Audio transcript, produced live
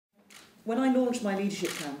When I launched my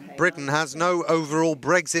leadership campaign... Britain has no overall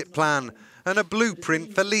Brexit plan, and a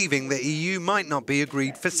blueprint for leaving the EU might not be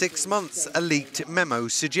agreed for 6 months, a leaked memo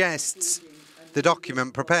suggests. The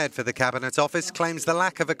document prepared for the Cabinet Office claims the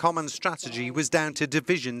lack of a common strategy was down to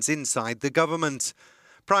divisions inside the government.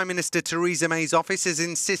 Prime Minister Theresa May's office has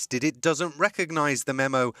insisted it doesn't recognise the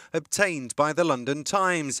memo obtained by the London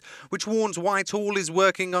Times, which warns Whitehall is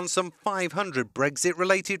working on some 500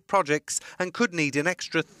 Brexit-related projects and could need an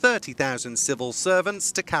extra 30,000 civil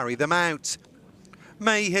servants to carry them out.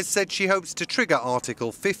 May has said she hopes to trigger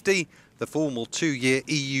Article 50, the formal 2-year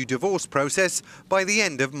EU divorce process, by the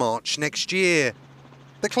end of March next year.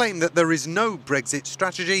 The claim that there is no Brexit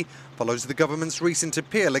strategy follows the government's recent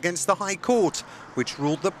appeal against the High Court, which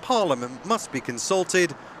ruled that Parliament must be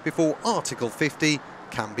consulted before Article 50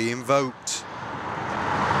 can be invoked.